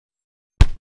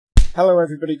Hello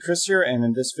everybody, Chris here, and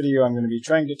in this video I'm going to be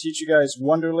trying to teach you guys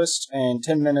Wunderlist in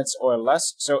 10 minutes or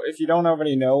less. So if you don't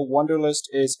already know, Wunderlist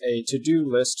is a to-do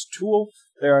list tool.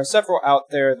 There are several out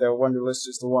there, though Wunderlist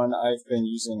is the one I've been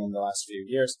using in the last few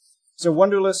years. So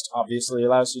Wunderlist obviously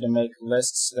allows you to make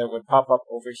lists that would pop up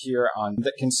over here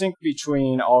that can sync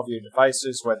between all of your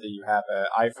devices, whether you have an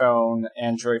iPhone,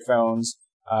 Android phones,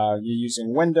 you're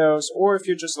using Windows, or if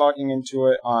you're just logging into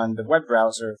it on the web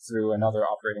browser through another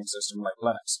operating system like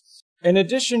Linux. In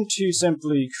addition to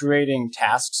simply creating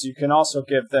tasks, you can also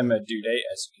give them a due date,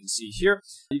 as you can see here.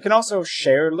 You can also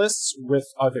share lists with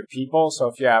other people, so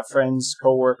if you have friends,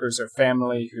 coworkers, or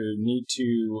family who need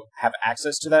to have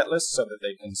access to that list so that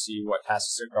they can see what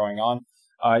tasks are going on,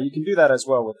 you can do that as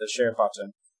well with the share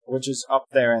button, which is up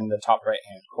there in the top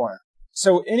right-hand corner.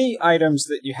 So any items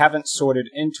that you haven't sorted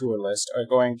into a list are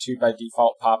going to, by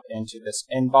default, pop into this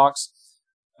inbox.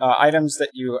 Items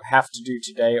that you have to do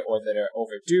today or that are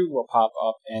overdue will pop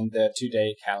up in the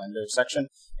today calendar section,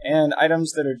 and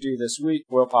items that are due this week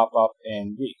will pop up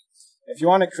in week. If you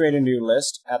want to create a new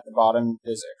list, at the bottom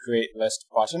is a create list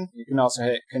button. You can also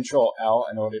hit Control-L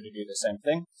in order to do the same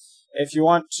thing. If you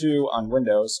want to, on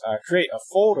Windows, create a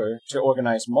folder to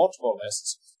organize multiple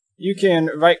lists, you can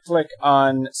right-click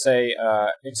on, say,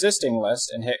 existing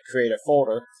list and hit Create a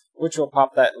Folder, which will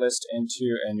pop that list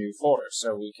into a new folder.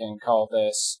 So we can call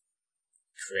this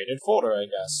Created Folder, I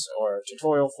guess, or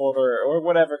Tutorial Folder, or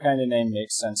whatever kind of name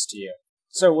makes sense to you.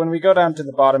 So when we go down to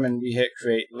the bottom and we hit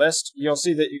Create List, you'll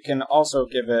see that you can also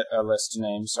give it a list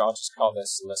name. So I'll just call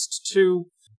this List 2.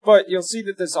 But you'll see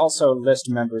that there's also list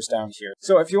members down here.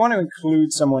 So if you want to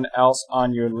include someone else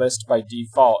on your list by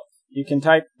default, you can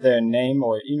type their name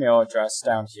or email address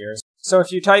down here. So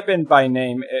if you type in by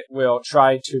name, it will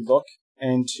try to look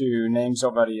into names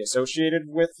already associated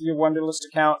with your Wunderlist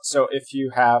account. So if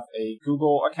you have a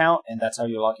Google account and that's how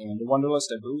you're logging into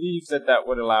Wunderlist, I believe that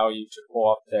would allow you to pull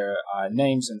up their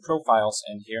names and profiles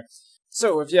in here.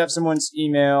 So if you have someone's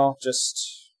email,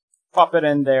 just pop it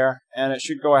in there and it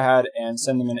should go ahead and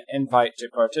send them an invite to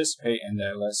participate in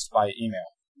their list by email.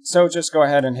 So just go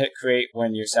ahead and hit create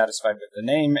when you're satisfied with the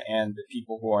name and the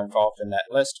people who are involved in that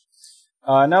list.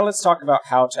 Now let's talk about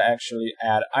how to actually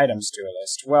add items to a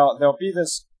list. Well, there'll be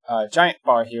this giant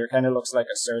bar here, kind of looks like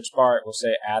a search bar. It will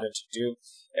say add a to-do.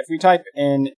 If we type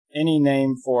in any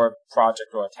name for a project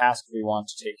or a task we want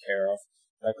to take care of,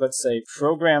 like let's say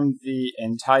program the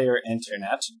entire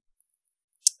internet,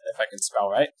 if I can spell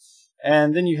right,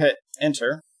 and then you hit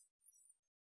enter,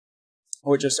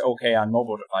 or just OK on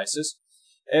mobile devices,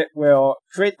 it will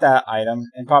create that item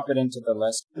and pop it into the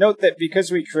list. Note that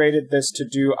because we created this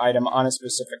to-do item on a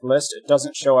specific list, it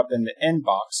doesn't show up in the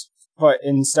inbox, but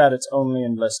instead it's only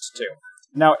in list 2.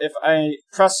 Now, if I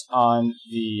press on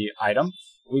the item,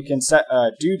 we can set a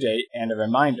due date and a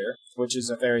reminder, which is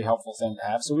a very helpful thing to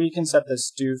have. So we can set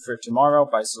this due for tomorrow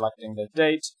by selecting the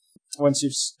date. Once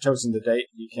you've chosen the date,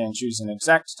 you can choose an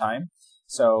exact time.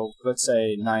 So let's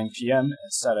say 9 p.m.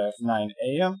 instead of 9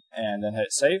 a.m. and then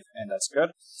hit save, and that's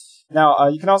good. Now,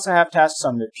 you can also have tasks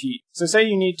on repeat. So say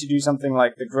you need to do something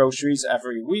like the groceries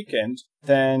every weekend,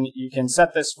 then you can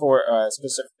set this for a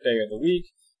specific day of the week,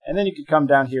 and then you could come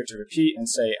down here to repeat and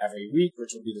say every week,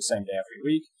 which will be the same day every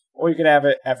week. Or you could have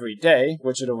it every day,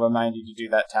 which it'll remind you to do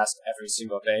that task every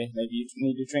single day. Maybe you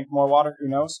need to drink more water, who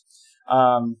knows?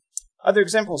 Other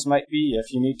examples might be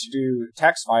if you need to do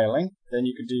tax filing, then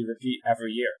you could do repeat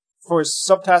every year. For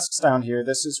subtasks down here,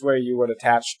 this is where you would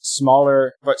attach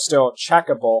smaller but still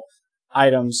checkable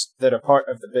items that are part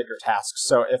of the bigger task.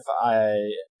 So if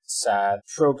I said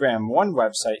program one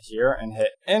website here and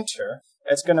hit enter,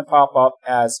 it's going to pop up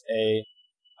as a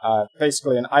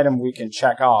basically an item we can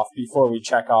check off before we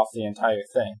check off the entire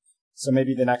thing. So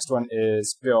maybe the next one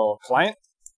is bill client,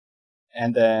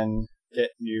 and then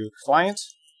get new client.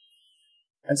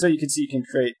 And so you can see you can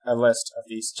create a list of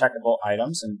these checkable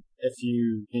items, and if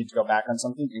you need to go back on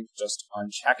something, you can just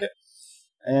uncheck it.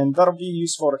 And that'll be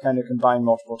useful to kind of combine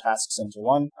multiple tasks into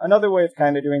one. Another way of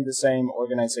kind of doing the same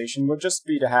organization would just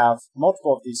be to have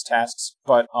multiple of these tasks,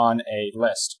 but on a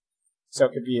list. So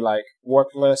it could be like work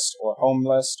list, or home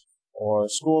list, or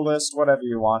school list, whatever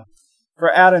you want.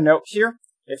 For add a note here,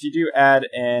 if you do add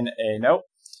in a note,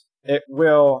 it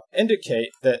will indicate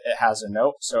that it has a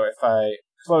note. So if I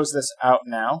close this out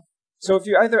now. So if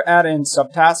you either add in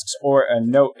subtasks or a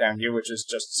note down here, which is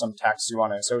just some text you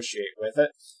want to associate with it,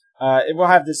 it will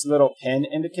have this little pin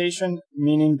indication,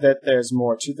 meaning that there's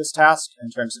more to this task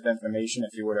in terms of information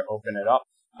if you were to open it up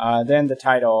than the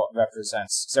title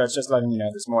represents. So it's just letting you know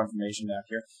there's more information down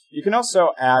here. You can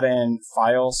also add in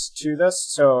files to this.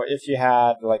 So if you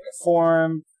had like a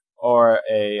forum or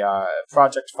a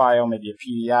project file, maybe a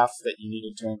PDF that you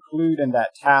needed to include in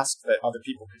that task that other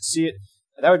people could see it,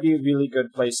 that would be a really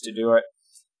good place to do it.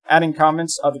 Adding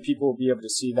comments, other people will be able to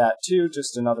see that too,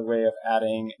 just another way of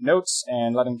adding notes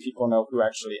and letting people know who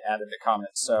actually added the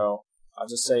comment. So I'll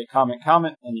just say comment,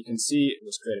 and you can see it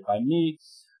was created by me.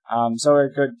 So a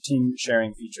good team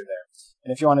sharing feature there.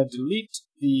 And if you want to delete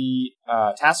the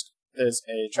task, there's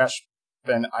a trash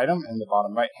bin item in the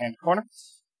bottom right-hand corner.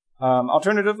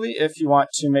 Alternatively, if you want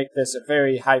to make this a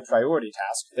very high priority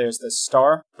task, there's this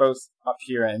star both up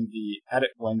here in the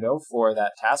edit window for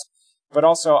that task, but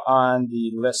also on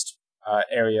the list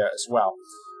area as well.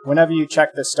 Whenever you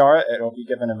check the star, it'll be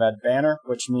given a red banner,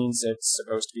 which means it's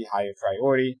supposed to be higher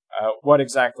priority. What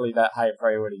exactly that higher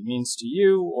priority means to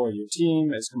you or your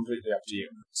team is completely up to you.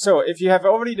 So if you have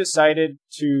already decided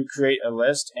to create a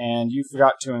list and you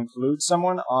forgot to include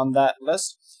someone on that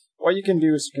list, what you can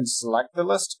do is you can select the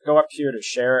list, go up here to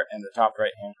share in the top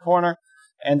right-hand corner,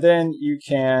 and then you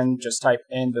can just type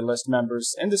in the list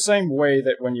members in the same way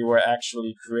that when you were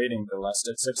actually creating the list.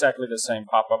 It's exactly the same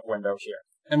pop-up window here.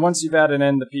 And once you've added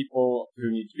in the people who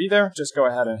need to be there, just go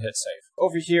ahead and hit save.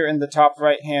 Over here in the top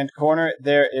right-hand corner,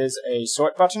 there is a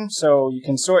sort button. So you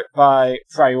can sort by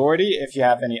priority if you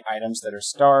have any items that are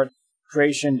starred,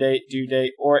 creation date, due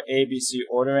date, or ABC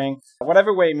ordering.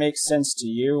 Whatever way makes sense to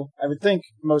you. I would think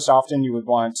most often you would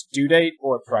want due date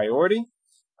or priority.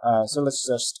 So let's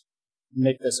just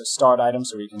make this a start item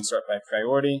so we can sort by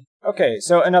priority. Okay,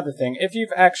 so another thing, if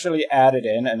you've actually added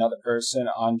in another person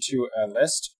onto a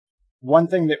list, one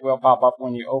thing that will pop up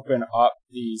when you open up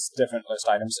these different list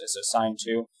items is assigned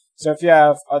to. So if you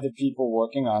have other people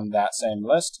working on that same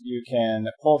list, you can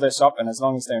pull this up, and as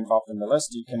long as they're involved in the list,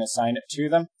 you can assign it to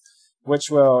them,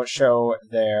 which will show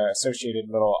their associated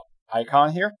little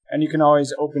icon here, and you can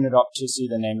always open it up to see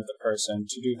the name of the person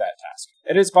to do that task.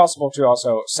 It is possible to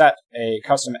also set a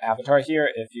custom avatar here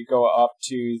if you go up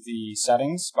to the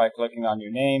settings by clicking on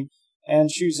your name and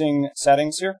choosing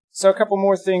settings here. So a couple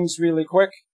more things really quick.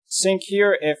 Sync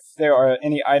here if there are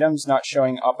any items not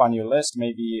showing up on your list.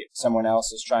 Maybe someone else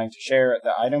is trying to share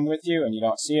the item with you and you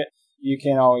don't see it. You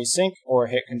can always sync or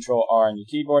hit Control-R on your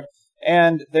keyboard.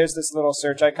 And there's this little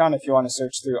search icon if you want to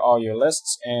search through all your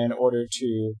lists in order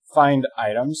to find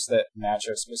items that match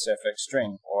a specific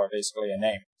string, or basically a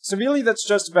name. So really that's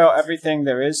just about everything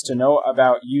there is to know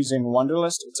about using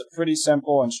Wunderlist. It's a pretty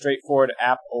simple and straightforward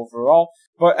app overall.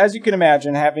 But as you can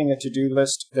imagine, having a to-do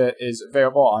list that is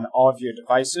available on all of your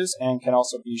devices and can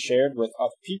also be shared with other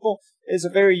people is a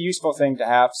very useful thing to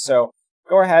have. So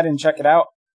go ahead and check it out.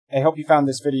 I hope you found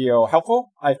this video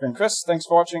helpful. I've been Chris, thanks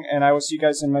for watching, and I will see you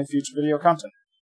guys in my future video content.